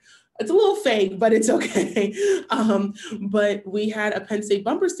fan. It's a little fake, but it's okay. But we had a Penn State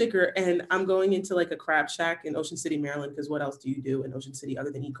bumper sticker, and I'm going into like a crab shack in Ocean City, Maryland, because what else do you do in Ocean City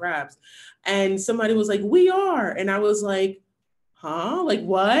other than eat crabs? And somebody was like, we are. And I was like, huh? Like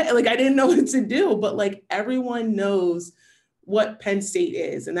what? Like I didn't know what to do, but like everyone knows what Penn State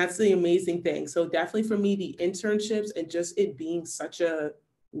is. And that's the amazing thing. So definitely for me, the internships and just it being such a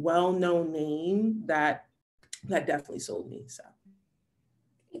well-known name that definitely sold me. So.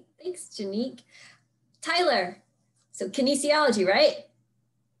 Thanks, Janique. Tyler, so kinesiology, right?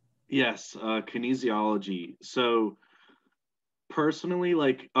 Yes, kinesiology. So personally,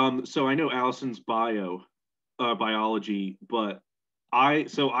 like, so I know Alyson's biology, but I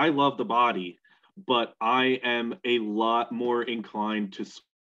love the body, but I am a lot more inclined to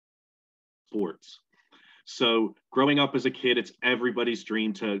sports. So growing up as a kid, it's everybody's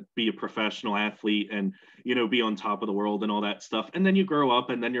dream to be a professional athlete and, you know, be on top of the world and all that stuff. And then you grow up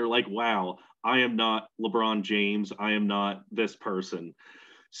and then you're like, wow, I am not LeBron James. I am not this person.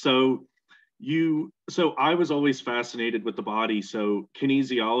 So I was always fascinated with the body. So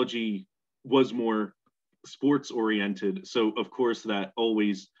kinesiology was more sports oriented. So of course that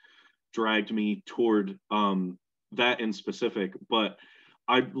always dragged me toward that in specific, but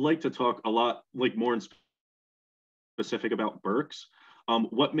I'd like to talk a lot like more in specific about Berks.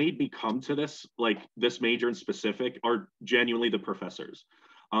 What made me come to this, like this major in specific, are genuinely the professors.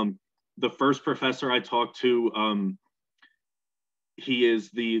 The first professor I talked to, he is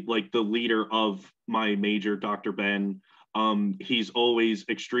the leader of my major, Dr. Ben. He's always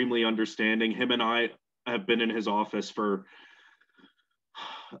extremely understanding. Him and I have been in his office for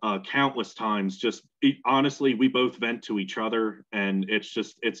countless times. Just honestly, we both vent to each other, and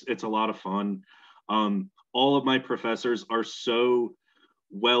it's a lot of fun. All of my professors are so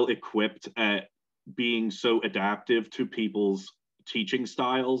well equipped at being so adaptive to people's teaching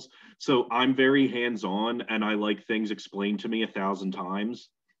styles. So I'm very hands-on, and I like things explained to me 1,000 times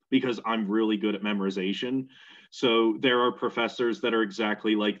because I'm really good at memorization. So there are professors that are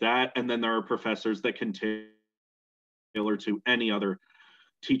exactly like that, and then there are professors that can tailor to any other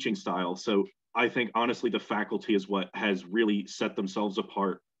teaching style. So I think honestly the faculty is what has really set themselves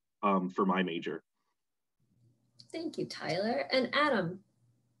apart for my major. Thank you, Tyler. And Adam.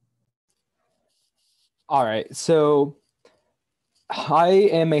 All right, so I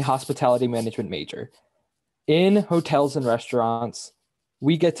am a hospitality management major. In hotels and restaurants,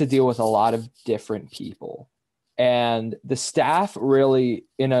 we get to deal with a lot of different people. And the staff really,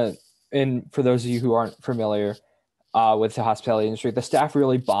 for those of you who aren't familiar with the hospitality industry, the staff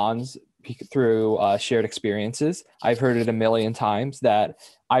really bonds through shared experiences. I've heard it a million times that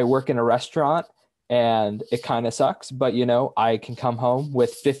I work in a restaurant and it kind of sucks, but I can come home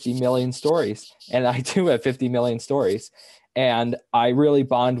with 50 million stories, and I do have 50 million stories. And I really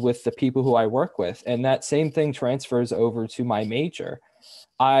bond with the people who I work with. And that same thing transfers over to my major.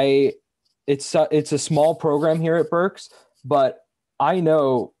 It's a small program here at Berks, but I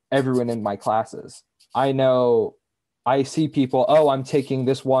know everyone in my classes. I see people, oh, I'm taking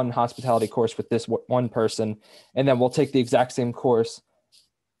this one hospitality course with this one person, and then we'll take the exact same course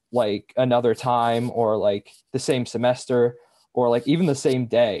like another time, or like the same semester, or like even the same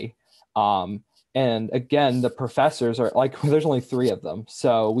day. And again, the professors are like, there's only 3 of them.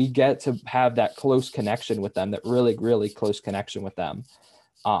 So we get to have that close connection with them, that really, really close connection with them.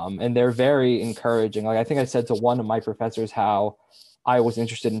 And they're very encouraging. Like I think I said to one of my professors how I was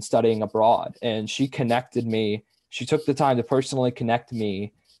interested in studying abroad, and she connected me. She took the time to personally connect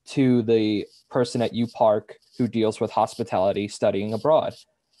me to the person at UPark who deals with hospitality studying abroad.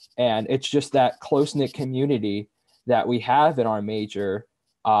 And it's just that close-knit community that we have in our major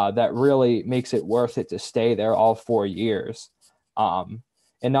that really makes it worth it to stay there all 4 years. And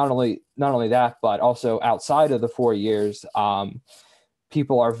not only that, but also outside of the 4 years,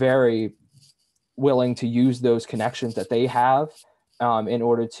 people are very willing to use those connections that they have in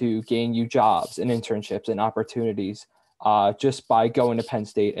order to gain you jobs and internships and opportunities just by going to Penn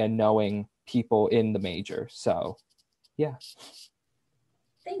State and knowing people in the major. So, yeah.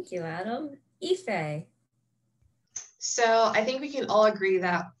 Thank you, Adam. Ife. So I think we can all agree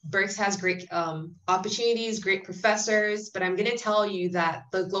that Berks has great opportunities, great professors, but I'm going to tell you that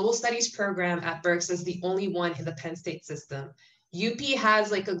the Global Studies program at Berks is the only one in the Penn State system. UP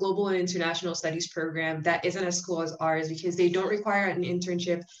has like a global and international studies program that isn't as cool as ours because they don't require an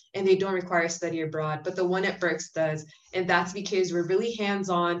internship and they don't require study abroad, but the one at Berks does. And that's because we're really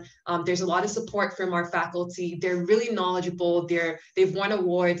hands-on. There's a lot of support from our faculty. They're really knowledgeable. They've won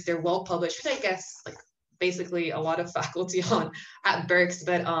awards. They're well published, which I guess like basically a lot of faculty on at Berks,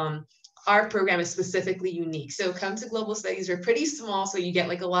 but our program is specifically unique. So come to Global Studies. We're pretty small, so you get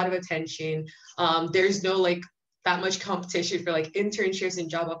like a lot of attention. There's no like that much competition for like internships and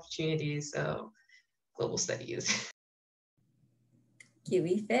job opportunities. So Global Studies. Thank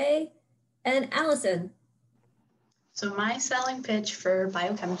you, Ife. And Alyson. So my selling pitch for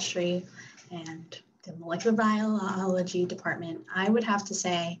biochemistry and the molecular biology department, I would have to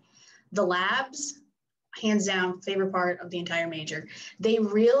say the labs, hands down, favorite part of the entire major. They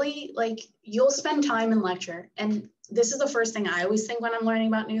really, like, you'll spend time in lecture, and this is the first thing I always think when I'm learning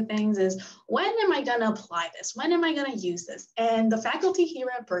about new things is, when am I gonna apply this? When am I gonna use this? And the faculty here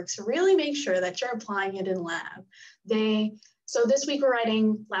at Berks really make sure that you're applying it in lab. So this week we're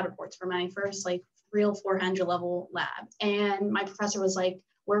writing lab reports for my first like real 400 level lab. And my professor was like,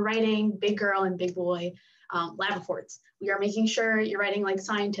 we're writing big girl and big boy lab reports. We are making sure you're writing like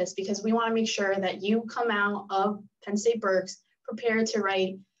scientists because we want to make sure that you come out of Penn State Berks prepared to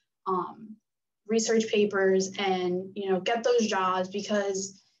write research papers and get those jobs,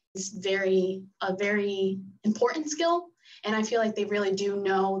 because it's a very important skill. And I feel like they really do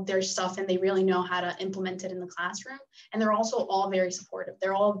know their stuff and they really know how to implement it in the classroom. And they're also all very supportive.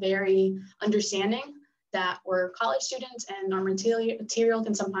 They're all very understanding that we're college students and our material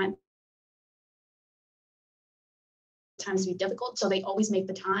can sometimes times be difficult. So they always make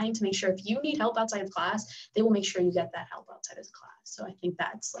the time to make sure if you need help outside of class, they will make sure you get that help outside of class. So I think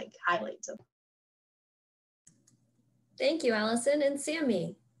that's like highlights of. Thank you, Alyson. And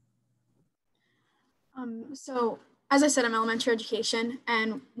Sammie. So as I said, I'm elementary education.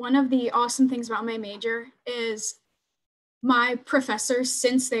 And one of the awesome things about my major is my professors,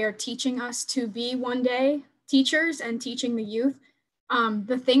 since they are teaching us to be one day teachers and teaching the youth,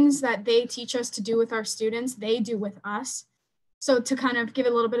 the things that they teach us to do with our students, they do with us. So to kind of give a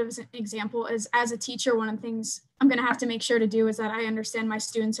little bit of an example is, as a teacher, one of the things I'm going to have to make sure to do is that I understand my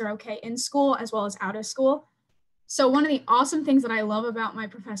students are okay in school as well as out of school. So one of the awesome things that I love about my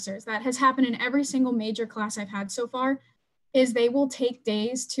professors that has happened in every single major class I've had so far is they will take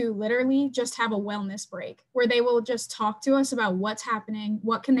days to literally just have a wellness break where they will just talk to us about what's happening,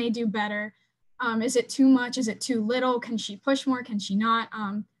 what can they do better. Is it too much? Is it too little? Can she push more? Can she not?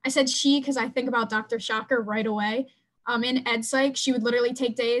 I said she because I think about Dr. Shocker right away. In Ed Psych, she would literally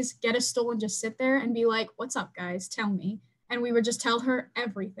take days, get a stool and just sit there and be like, what's up, guys? Tell me. And we would just tell her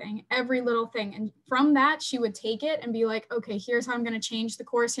everything, every little thing. And from that, she would take it and be like, okay, here's how I'm going to change the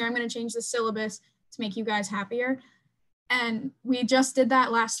course. Here, I'm going to change the syllabus to make you guys happier. And we just did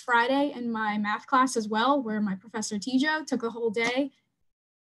that last Friday in my math class as well, where my professor Tijo took a whole day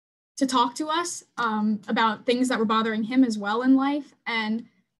to talk to us about things that were bothering him as well in life. And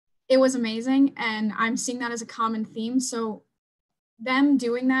it was amazing. And I'm seeing that as a common theme. So them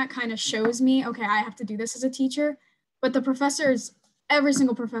doing that kind of shows me, okay, I have to do this as a teacher. But the professors, every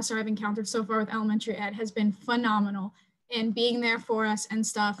single professor I've encountered so far with elementary ed has been phenomenal in being there for us and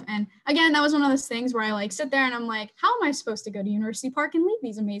stuff. And again, that was one of those things where I like sit there and I'm like, how am I supposed to go to University Park and leave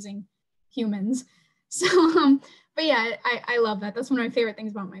these amazing humans? So, but yeah, I love that. That's one of my favorite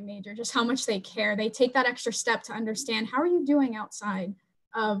things about my major, just how much they care. They take that extra step to understand how are you doing outside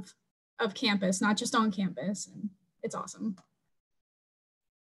of campus, not just on campus. And it's awesome.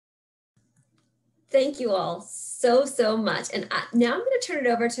 Thank you all so much. And now I'm going to turn it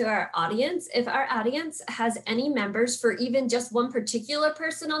over to our audience. If our audience has any members for even just one particular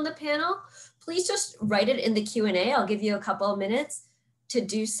person on the panel, please just write it in the Q&A. I'll give you a couple of minutes to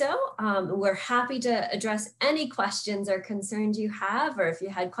do so. We're happy to address any questions or concerns you have, or if you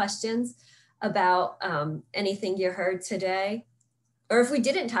had questions about anything you heard today, or if we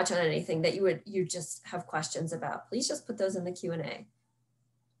didn't touch on anything that you just have questions about, please just put those in the Q&A.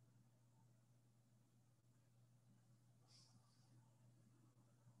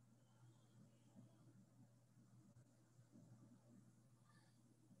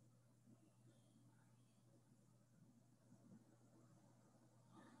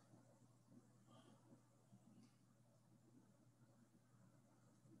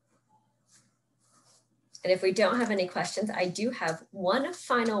 And if we don't have any questions, I do have one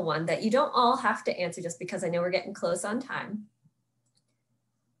final one that you don't all have to answer just because I know we're getting close on time.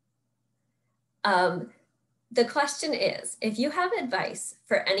 The question is, if you have advice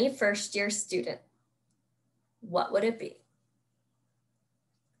for any first-year student, what would it be?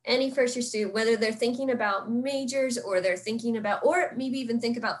 Any first-year student, whether they're thinking about majors or they're thinking about, or maybe even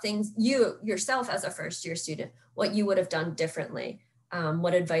think about things you yourself as a first-year student, what you would have done differently.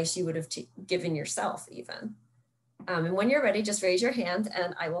 What advice you would have given yourself even. And when you're ready, just raise your hand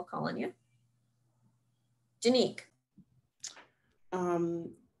and I will call on you. Janique.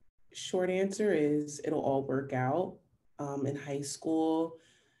 Short answer is it'll all work out. In high school,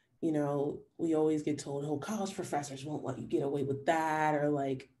 you know, we always get told, oh, college professors won't let you get away with that. Or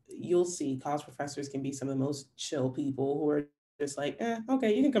like, you'll see college professors can be some of the most chill people who are just like,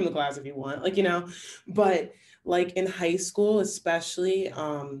 okay, you can come to class if you want, like, you know, but like in high school, especially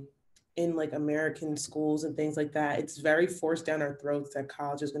in like American schools and things like that, it's very forced down our throats that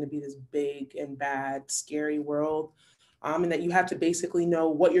college is going to be this big and bad, scary world. And that you have to basically know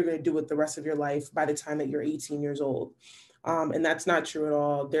what you're going to do with the rest of your life by the time that you're 18 years old. And that's not true at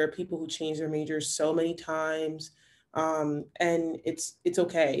all. There are people who change their majors so many times. And it's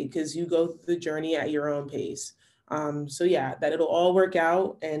okay because you go through the journey at your own pace. So yeah, that it'll all work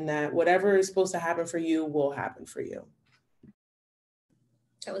out and that whatever is supposed to happen for you will happen for you.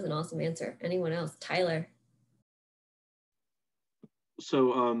 That was an awesome answer. Anyone else? Tyler.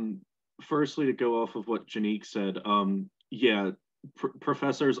 So firstly, to go off of what Janique said, yeah,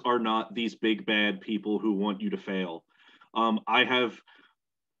 professors are not these big bad people who want you to fail. I have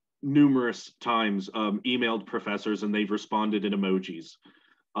numerous times emailed professors and they've responded in emojis.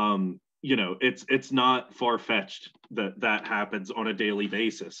 You know, it's not far-fetched that happens on a daily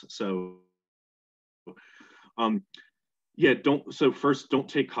basis. So yeah, first don't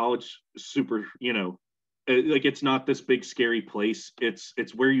take college super, you know, like it's not this big scary place. It's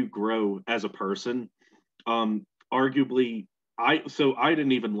where you grow as a person. arguably, I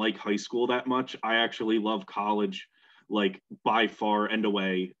didn't even like high school that much. I actually love college, like by far and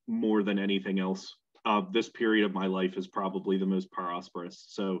away more than anything else. This period of my life is probably the most prosperous.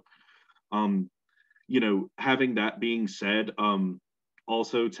 So, you know, having that being said,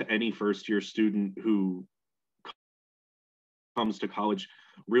 also to any first year student who comes to college,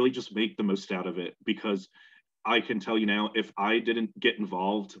 really just make the most out of it, because I can tell you now, if I didn't get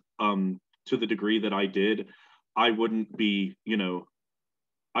involved to the degree that I did, I wouldn't be, you know,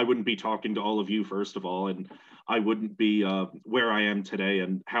 I wouldn't be talking to all of you, first of all, and I wouldn't be where I am today,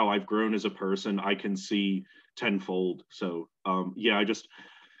 and how I've grown as a person, I can see tenfold. So yeah,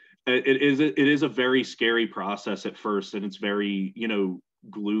 it is a very scary process at first, and it's very, you know,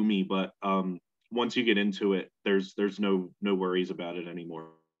 gloomy, but once you get into it, there's no worries about it anymore.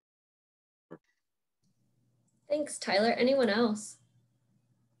 Thanks, Tyler. Anyone else?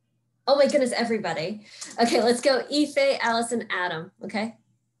 Oh my goodness, everybody. Okay, let's go. Ife, Alyson, Adam, okay?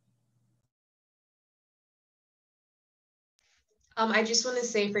 I just want to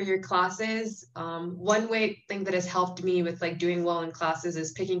say for your classes, one thing that has helped me with like doing well in classes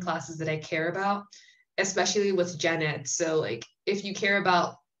is picking classes that I care about, especially with gen ed. So like if you care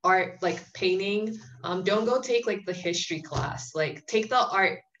about art, like painting, don't go take like the history class, like take the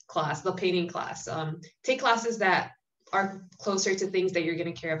art class, the painting class, take classes that are closer to things that you're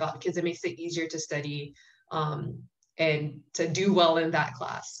going to care about, because it makes it easier to study and to do well in that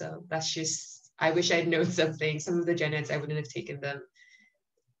class. So that's just, I wish I'd known something. Some of the gen eds, I wouldn't have taken them.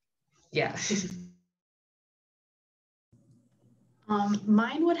 Yeah.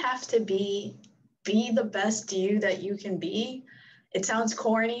 Mine would have to be the best you that you can be. It sounds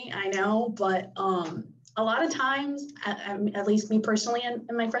corny, I know, but a lot of times, at least me personally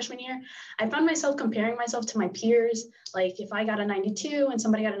in my freshman year, I found myself comparing myself to my peers. Like if I got a 92 and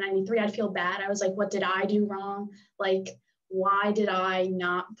somebody got a 93, I'd feel bad. I was like, what did I do wrong? Like, why did I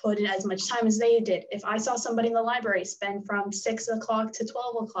not put in as much time as they did? If I saw somebody in the library spend from 6 o'clock to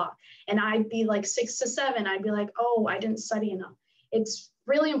 12 o'clock and I'd be like 6 to 7, I'd be like, oh, I didn't study enough. It's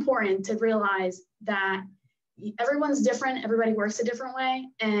really important to realize that everyone's different. Everybody works a different way.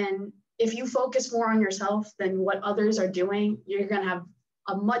 And if you focus more on yourself than what others are doing, you're going to have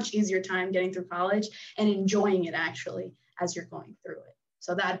a much easier time getting through college and enjoying it actually as you're going through it.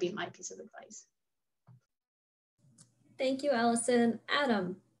 So that'd be my piece of advice. Thank you, Alyson.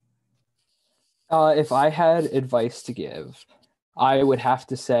 Adam. If I had advice to give, I would have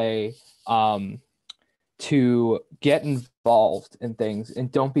to say to get involved in things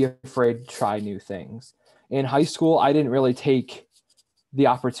and don't be afraid to try new things. In high school, I didn't really take the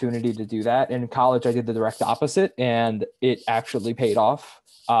opportunity to do that. In college, I did the direct opposite, and it actually paid off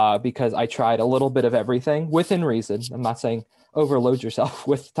because I tried a little bit of everything within reason. I'm not saying overload yourself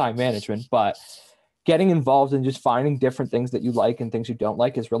with time management, but getting involved in just finding different things that you like and things you don't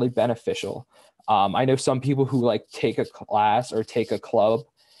like is really beneficial. I know some people who like take a class or take a club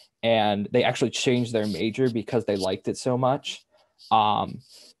and they actually change their major because they liked it so much.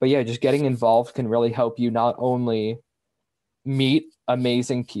 But yeah, just getting involved can really help you not only meet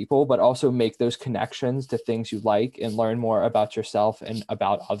amazing people, but also make those connections to things you like and learn more about yourself and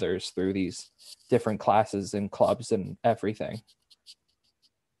about others through these different classes and clubs and everything.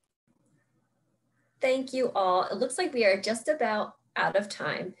 Thank you all. It looks like we are just about out of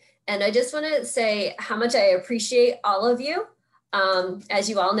time. And I just want to say how much I appreciate all of you. As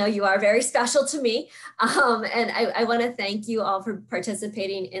you all know, you are very special to me. And I want to thank you all for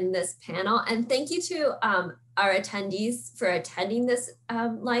participating in this panel. And thank you to our attendees for attending this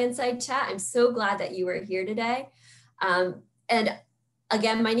LionSide Chat. I'm so glad that you were here today. And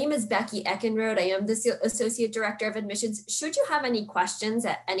again, my name is Becky Eckenrode. I am the Associate Director of Admissions. Should you have any questions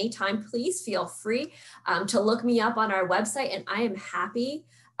at any time, please feel free to look me up on our website, and I am happy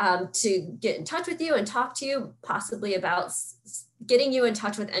to get in touch with you and talk to you possibly about getting you in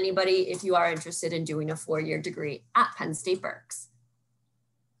touch with anybody if you are interested in doing a 4-year degree at Penn State Berks.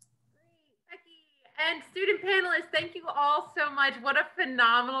 Great, Becky. And student panelists, thank you all so much. What a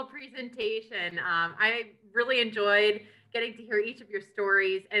phenomenal presentation. I really enjoyed getting to hear each of your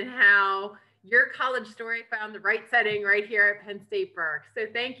stories and how your college story found the right setting right here at Penn State Berks. So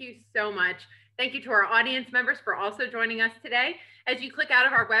thank you so much. Thank you to our audience members for also joining us today. As you click out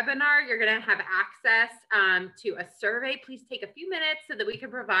of our webinar, you're going to have access to a survey. Please take a few minutes so that we can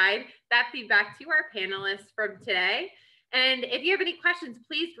provide that feedback to our panelists from today. And if you have any questions,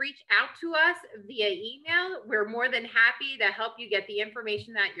 please reach out to us via email. We're more than happy to help you get the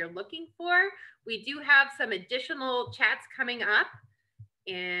information that you're looking for. We do have some additional chats coming up,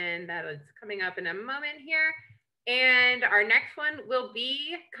 and that is coming up in a moment here. And our next one will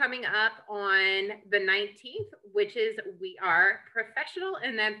be coming up on the 19th, which is We Are Professional,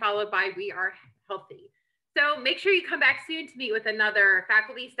 and then followed by We Are Healthy. So make sure you come back soon to meet with another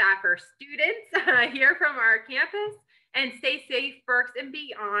faculty, staff, or students here from our campus. And stay safe, Berks and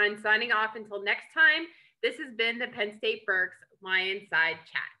beyond. Signing off until next time. This has been the Penn State Berks LionSide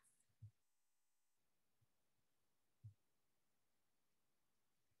Chat.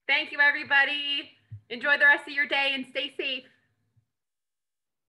 Thank you, everybody. Enjoy the rest of your day and stay safe.